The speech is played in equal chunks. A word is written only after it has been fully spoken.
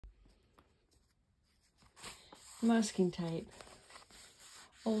masking tape,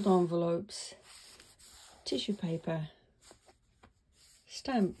 old envelopes, tissue paper,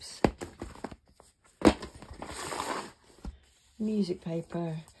 stamps, music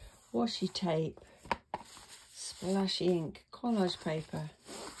paper, washi tape, splashy ink, collage paper,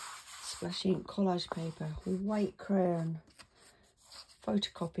 splashy ink, collage paper, white crayon,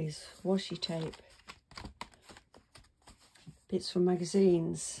 photocopies, washi tape, bits from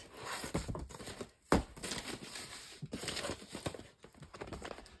magazines,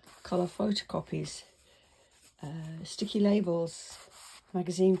 colour photocopies, sticky labels,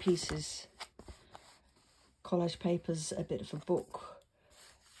 magazine pieces, collage papers, a bit of a book,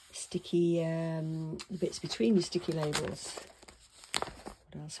 sticky the bits between your sticky labels.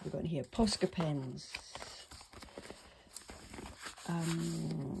 What else have we got in here? Posca pens,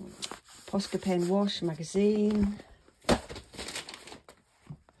 Posca pen wash magazine,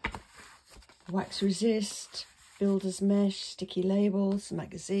 wax resist, builder's mesh, sticky labels,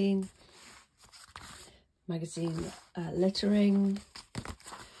 magazine lettering,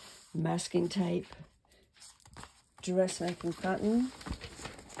 masking tape, dressmaking pattern,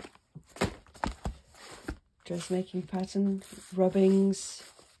 rubbings,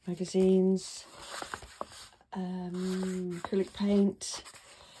 magazines, acrylic paint,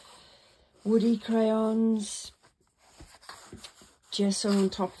 woody crayons, gesso on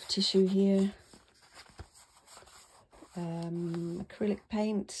top of tissue here, acrylic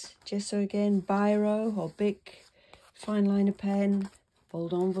paint, gesso again, biro or Bic, fine liner pen,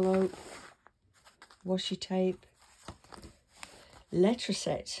 old envelope, washi tape, letter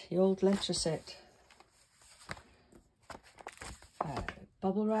set, the old letter set,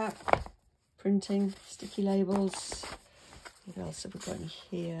 bubble wrap, printing, sticky labels. What else have we got in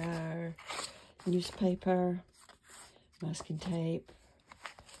here? Newspaper, masking tape,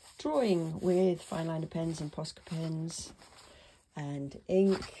 drawing with fine liner pens and Posca pens, and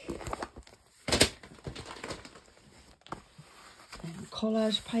ink, and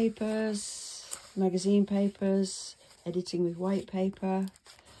collage papers, magazine papers, editing with white paper,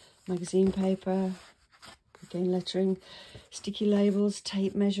 magazine paper, again lettering, sticky labels,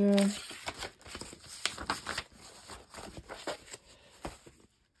 tape measure,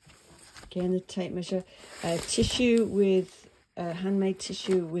 again the tape measure, tissue with handmade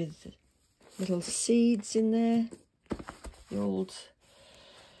tissue with little seeds in there, the old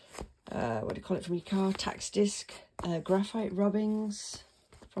what do you call it from your car, tax disc, graphite rubbings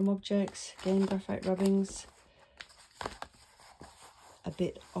from objects, again graphite rubbings, a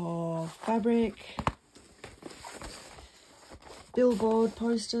bit of fabric, billboard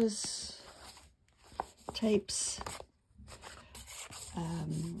posters, tapes,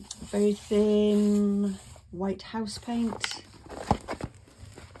 very thin white house paint,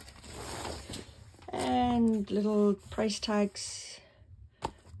 and little price tags,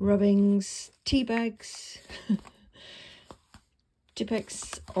 rubbings, tea bags,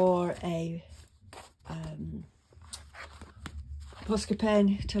 Tipex, or a Posca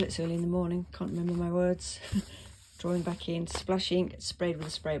pen till it's early in the morning, can't remember my words. Drawing back in, splash ink, sprayed with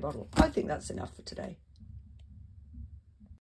a spray bottle. I think that's enough for today.